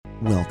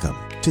Welcome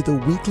to the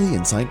Weekly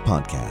Insight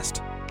Podcast,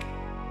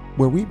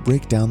 where we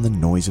break down the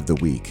noise of the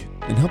week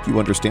and help you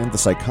understand the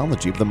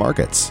psychology of the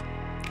markets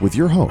with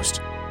your host,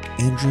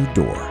 Andrew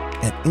Dorr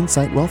at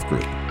Insight Wealth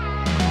Group.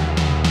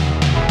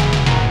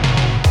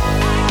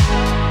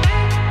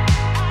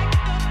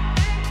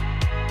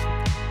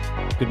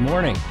 Good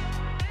morning.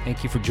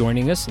 Thank you for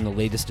joining us in the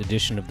latest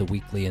edition of the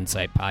Weekly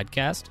Insight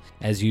Podcast.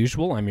 As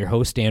usual, I'm your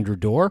host, Andrew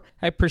Dorr.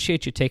 I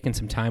appreciate you taking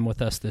some time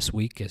with us this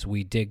week as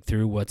we dig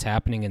through what's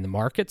happening in the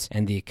markets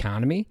and the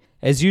economy.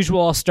 As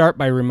usual, I'll start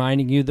by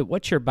reminding you that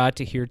what you're about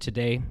to hear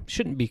today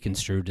shouldn't be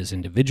construed as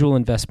individual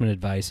investment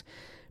advice,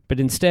 but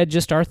instead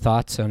just our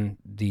thoughts on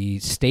the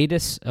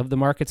status of the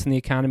markets and the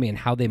economy and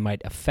how they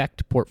might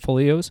affect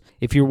portfolios.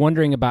 If you're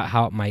wondering about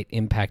how it might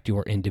impact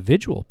your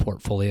individual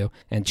portfolio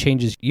and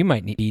changes you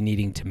might be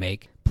needing to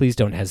make, please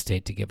don't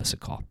hesitate to give us a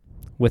call.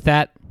 With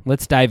that,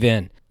 let's dive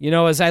in.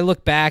 As I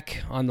look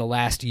back on the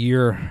last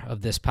year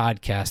of this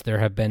podcast, there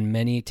have been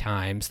many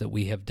times that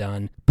we have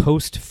done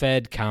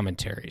post-Fed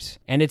commentaries,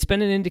 and it's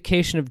been an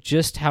indication of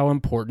just how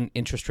important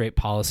interest rate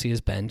policy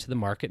has been to the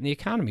market and the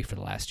economy for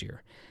the last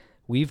year.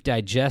 We've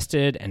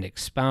digested and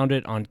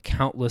expounded on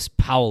countless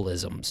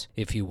Powellisms,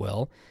 if you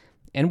will,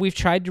 and we've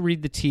tried to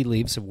read the tea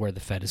leaves of where the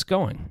Fed is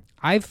going.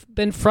 I've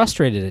been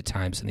frustrated at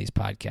times in these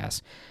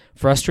podcasts,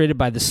 frustrated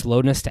by the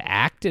slowness to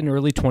act in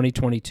early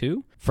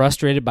 2022,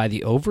 frustrated by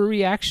the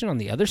overreaction on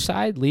the other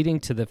side, leading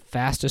to the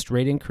fastest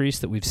rate increase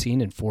that we've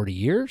seen in 40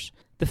 years.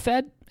 The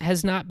Fed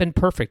has not been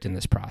perfect in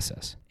this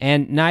process,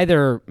 and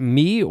neither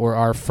me or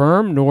our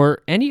firm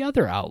nor any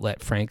other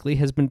outlet, frankly,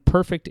 has been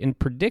perfect in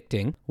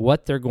predicting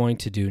what they're going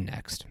to do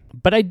next.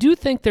 But I do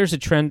think there's a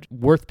trend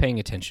worth paying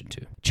attention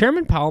to.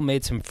 Chairman Powell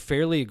made some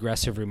fairly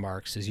aggressive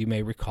remarks, as you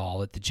may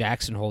recall, at the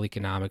Jackson Hole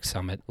Economic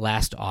Summit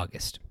last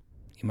August.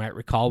 You might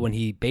recall when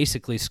he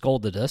basically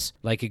scolded us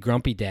like a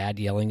grumpy dad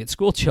yelling at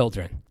school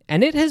children.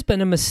 And it has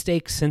been a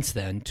mistake since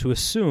then to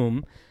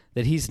assume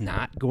that he's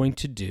not going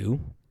to do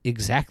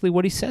exactly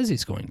what he says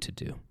he's going to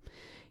do.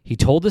 He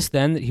told us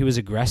then that he was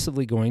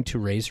aggressively going to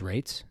raise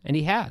rates, and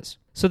he has.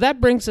 So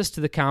that brings us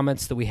to the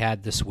comments that we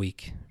had this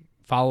week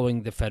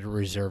following the Federal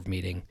Reserve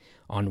meeting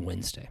on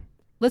Wednesday.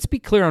 Let's be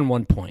clear on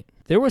one point.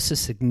 There was a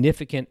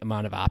significant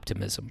amount of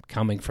optimism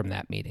coming from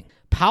that meeting.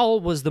 Powell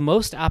was the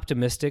most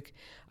optimistic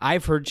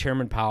I've heard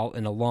Chairman Powell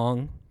in a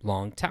long,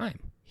 long time.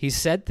 He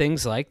said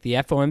things like the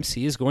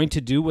FOMC is going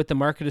to do what the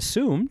market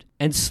assumed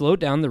and slow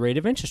down the rate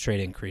of interest rate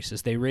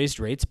increases. They raised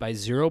rates by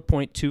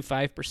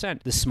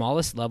 0.25%, the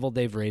smallest level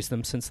they've raised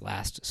them since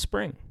last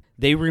spring.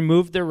 They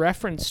removed their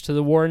reference to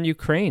the war in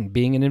Ukraine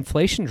being an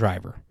inflation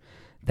driver.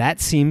 That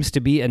seems to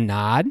be a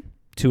nod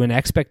to an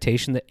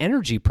expectation that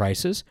energy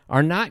prices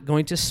are not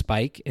going to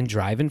spike and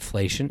drive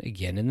inflation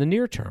again in the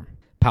near term.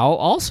 Powell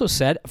also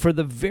said for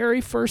the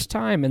very first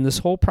time in this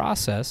whole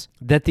process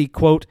that the,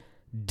 quote,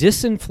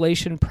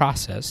 disinflation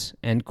process,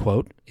 end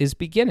quote, is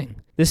beginning.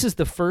 This is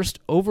the first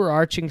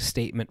overarching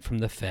statement from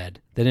the Fed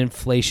that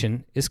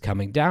inflation is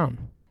coming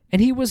down. And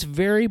he was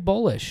very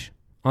bullish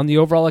on the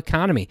overall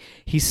economy.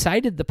 He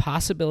cited the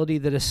possibility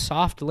that a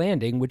soft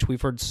landing, which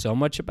we've heard so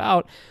much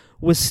about,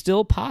 was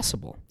still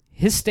possible.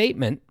 His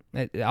statement,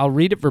 I'll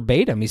read it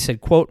verbatim. He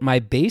said, quote, my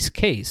base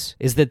case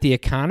is that the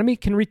economy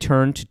can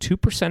return to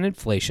 2%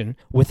 inflation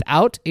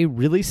without a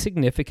really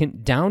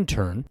significant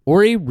downturn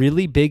or a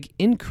really big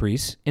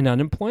increase in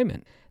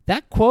unemployment.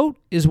 That quote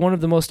is one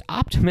of the most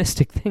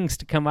optimistic things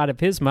to come out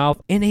of his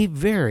mouth in a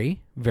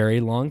very,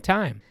 very long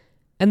time.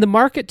 And the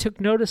market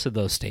took notice of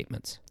those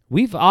statements.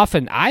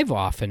 I've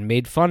often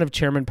made fun of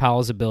Chairman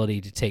Powell's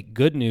ability to take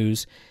good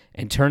news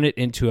and turn it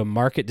into a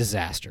market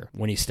disaster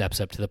when he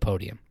steps up to the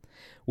podium.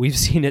 We've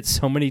seen it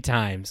so many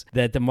times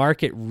that the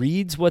market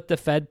reads what the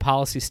Fed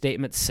policy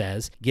statement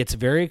says, gets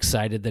very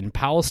excited, then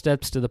Powell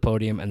steps to the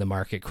podium and the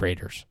market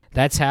craters.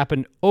 That's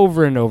happened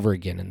over and over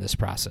again in this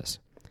process.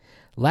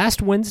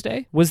 Last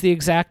Wednesday was the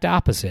exact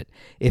opposite.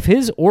 If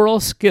his oral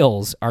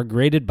skills are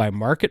graded by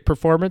market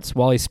performance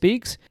while he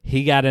speaks,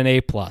 he got an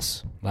A+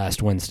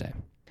 last Wednesday.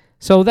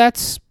 So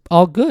that's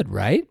all good,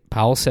 right?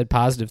 Powell said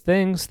positive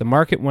things. The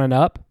market went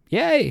up.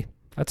 Yay,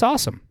 that's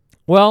awesome.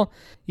 Well,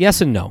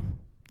 yes and no.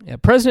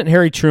 President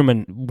Harry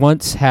Truman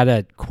once had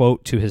a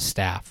quote to his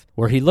staff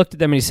where he looked at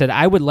them and he said,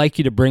 I would like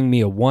you to bring me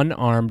a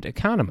one-armed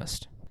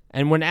economist.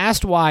 And when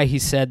asked why, he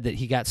said that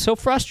he got so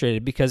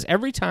frustrated because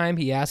every time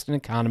he asked an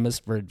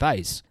economist for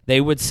advice,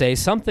 they would say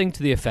something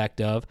to the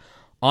effect of,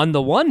 on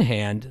the one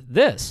hand,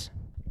 this,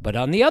 but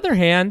on the other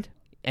hand,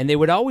 and they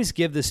would always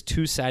give this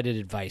two-sided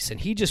advice. And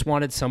he just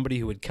wanted somebody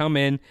who would come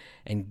in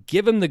and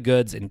give him the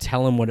goods and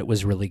tell him what it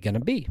was really going to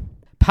be.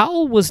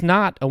 Powell was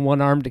not a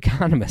one-armed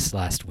economist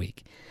last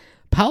week.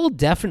 Powell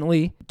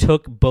definitely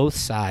took both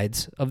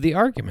sides of the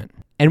argument.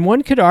 And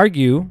one could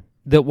argue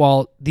that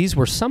while these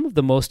were some of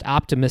the most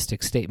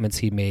optimistic statements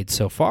he made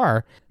so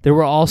far, there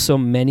were also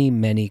many,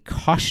 many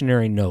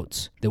cautionary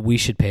notes that we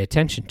should pay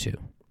attention to.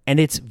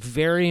 And it's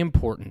very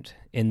important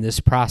in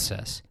this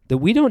process that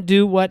we don't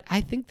do what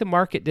I think the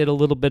market did a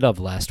little bit of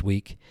last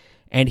week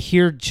and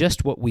hear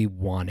just what we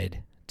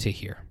wanted to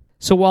hear.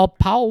 So while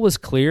Powell was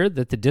clear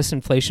that the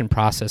disinflation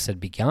process had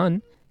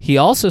begun, he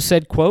also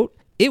said, quote,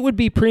 "It would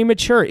be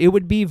premature. It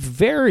would be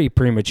very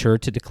premature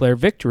to declare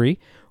victory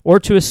or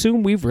to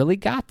assume we've really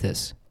got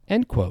this,"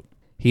 end quote.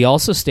 He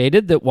also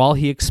stated that while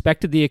he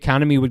expected the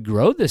economy would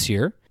grow this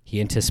year,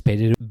 he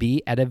anticipated it would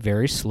be at a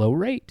very slow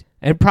rate.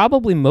 And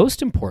probably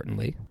most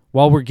importantly,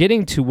 while we're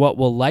getting to what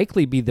will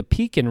likely be the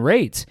peak in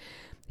rates,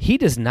 he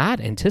does not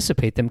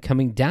anticipate them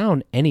coming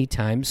down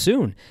anytime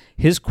soon.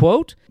 His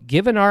quote,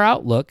 "Given our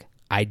outlook,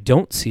 I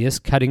don't see us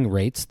cutting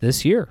rates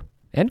this year,"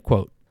 end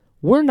quote.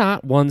 We're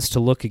not ones to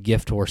look a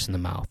gift horse in the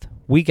mouth.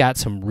 We got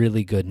some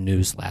really good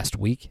news last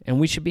week, and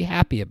we should be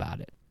happy about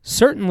it.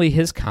 Certainly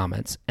his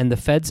comments and the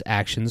Fed's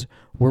actions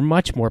were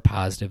much more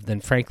positive than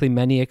frankly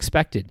many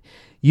expected.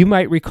 You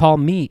might recall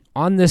me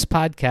on this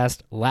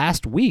podcast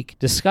last week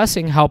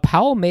discussing how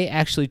Powell may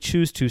actually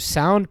choose to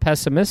sound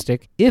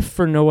pessimistic if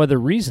for no other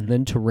reason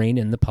than to rein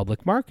in the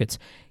public markets.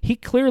 He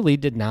clearly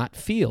did not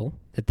feel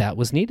that that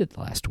was needed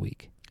last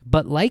week.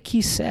 But like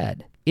he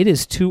said, it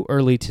is too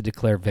early to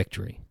declare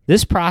victory.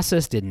 This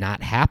process did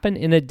not happen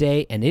in a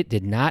day, and it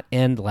did not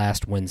end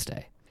last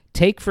Wednesday.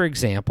 Take, for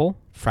example,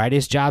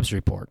 Friday's jobs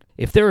report.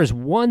 If there is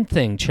one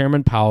thing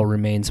Chairman Powell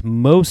remains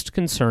most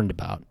concerned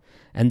about,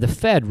 and the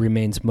Fed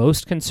remains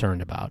most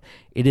concerned about,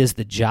 it is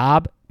the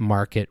job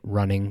market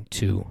running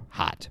too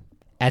hot.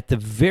 At the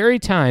very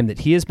time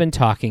that he has been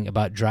talking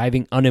about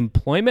driving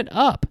unemployment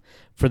up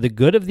for the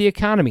good of the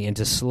economy and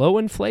to slow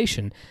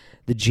inflation,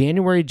 the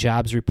January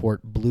jobs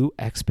report blew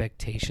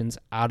expectations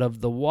out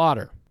of the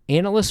water.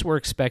 Analysts were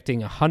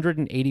expecting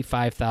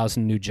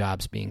 185,000 new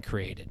jobs being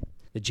created.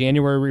 The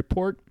January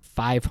report,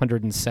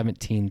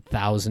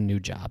 517,000 new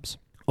jobs.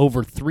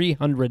 Over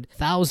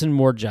 300,000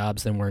 more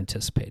jobs than were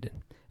anticipated.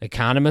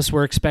 Economists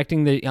were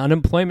expecting the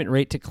unemployment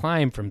rate to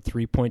climb from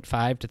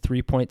 3.5 to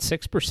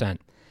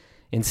 3.6%.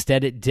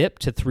 Instead, it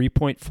dipped to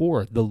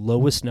 3.4, the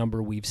lowest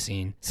number we've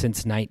seen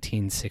since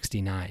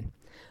 1969.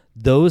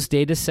 Those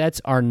data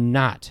sets are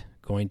not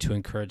going to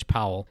encourage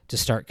Powell to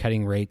start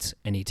cutting rates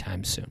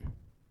anytime soon.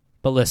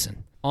 But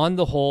listen, on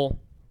the whole,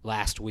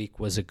 last week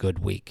was a good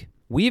week.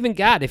 We even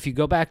got, if you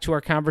go back to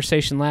our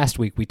conversation last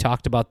week, we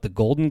talked about the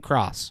golden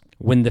cross,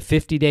 when the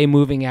 50-day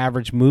moving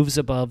average moves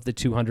above the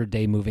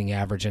 200-day moving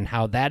average, and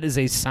how that is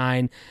a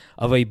sign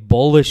of a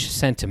bullish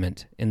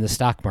sentiment in the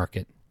stock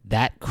market.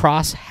 That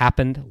cross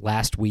happened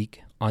last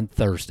week on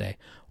Thursday,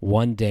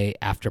 one day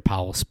after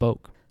Powell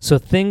spoke. So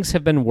things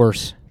have been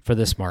worse for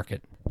this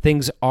market.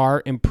 Things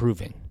are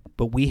improving,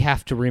 but we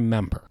have to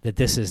remember that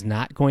this is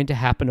not going to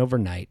happen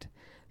overnight.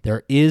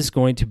 There is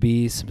going to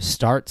be some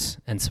starts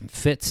and some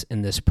fits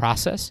in this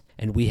process,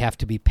 and we have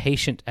to be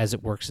patient as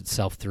it works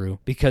itself through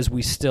because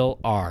we still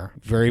are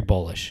very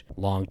bullish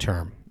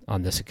long-term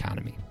on this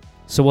economy.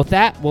 So with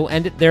that, we'll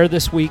end it there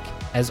this week.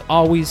 As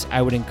always,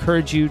 I would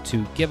encourage you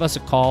to give us a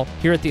call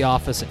here at the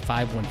office at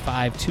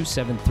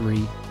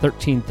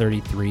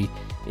 515-273-1333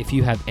 if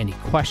you have any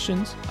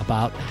questions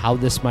about how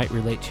this might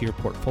relate to your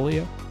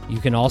portfolio. You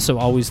can also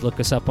always look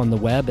us up on the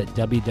web at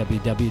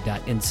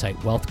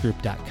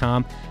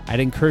www.insightwealthgroup.com. I'd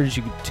encourage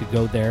you to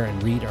go there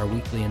and read our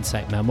weekly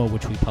Insight Memo,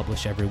 which we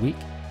publish every week.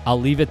 I'll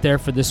leave it there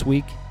for this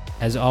week.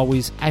 As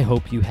always, I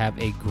hope you have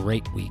a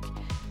great week,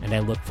 and I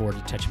look forward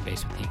to touching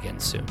base with you again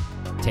soon.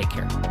 Take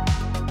care.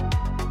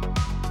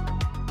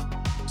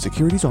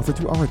 Securities offered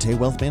through Arete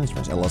Wealth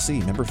Management,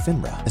 LLC, member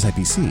FINRA,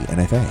 SIPC,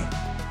 NFA.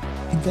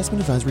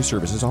 Investment advisory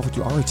services offered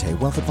through Arete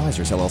Wealth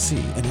Advisors,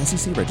 LLC, an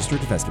SEC-registered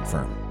investment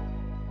firm.